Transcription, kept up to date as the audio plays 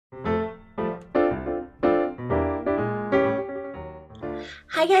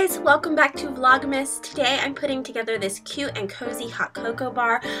Hi guys, welcome back to Vlogmas. Today I'm putting together this cute and cozy hot cocoa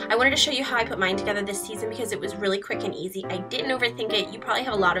bar. I wanted to show you how I put mine together this season because it was really quick and easy. I didn't overthink it. You probably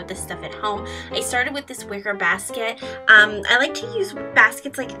have a lot of this stuff at home. I started with this wicker basket. I like to use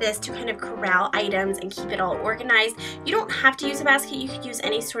baskets like this to kind of corral items and keep it all organized. You don't have to use a basket. You could use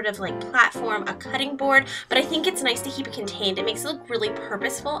any sort of like platform, a cutting board, but I think it's nice to keep it contained. It makes it look really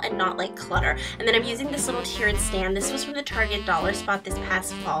purposeful and not like clutter. And then I'm using this little tiered stand. This was from the Target dollar spot this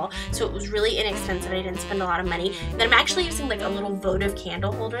past fall, so it was really inexpensive. I didn't spend a lot of money. And then I'm actually using like a little votive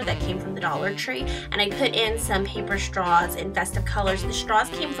candle holder that came from the Dollar Tree, and I put in some paper straws in festive colors. The straws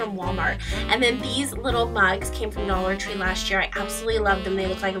came from Walmart, and then these little mugs came from Dollar Tree last year. I absolutely love them. They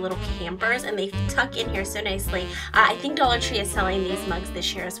look like little campers and they tuck in here so nicely. I think Dollar Tree is selling these mugs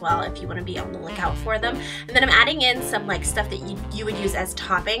this year as well if you want to be on the lookout for them. And then I'm adding in some like stuff that you would use as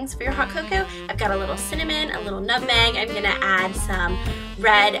toppings for your hot cocoa. I've got a little cinnamon, a little nutmeg. I'm gonna add some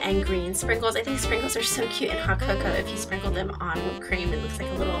red and green sprinkles. I think sprinkles are so cute in hot cocoa. If you sprinkle them on whipped cream, it looks like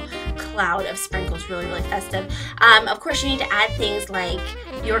a little cloud of sprinkles, really, really festive. Of course, you need to add things like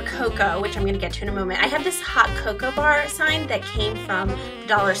your cocoa, which I'm going to get to in a moment. I have this hot cocoa bar sign that came from the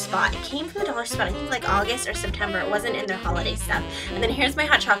Dollar Spot. It came from the Dollar Spot, I think like August or September. It wasn't in their holiday stuff. And then here's my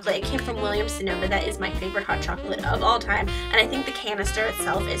hot chocolate. It came from Williams-Sonoma. That is my favorite hot chocolate of all time. And I think the canister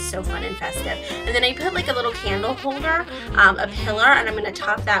itself is so fun and festive. And then I put like a little candle holder, a pillar, and I'm going to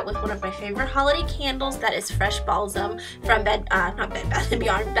top that with one of my favorite holiday candles. That is fresh balsam from Bath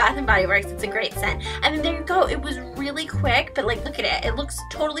 & Body Works. It's a great scent. And then there you go. It was really quick, but like look at it. It looks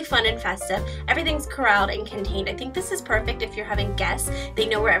totally fun and festive. Everything's corralled and contained. I think this is perfect if you're having guests. They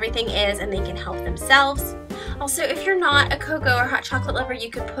know where everything is and they can help themselves. Also, if you're not a cocoa or hot chocolate lover,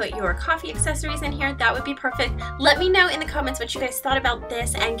 you could put your coffee accessories in here. That would be perfect. Let me know in the comments what you guys thought about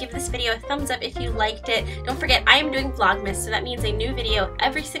this, and give this video a thumbs up if you liked it. Don't forget, I am doing Vlogmas, so that means a new video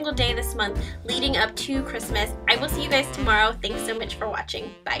every single day this month leading up to Christmas. I will see you guys tomorrow. Thanks so much for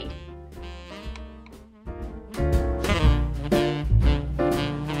watching. Bye.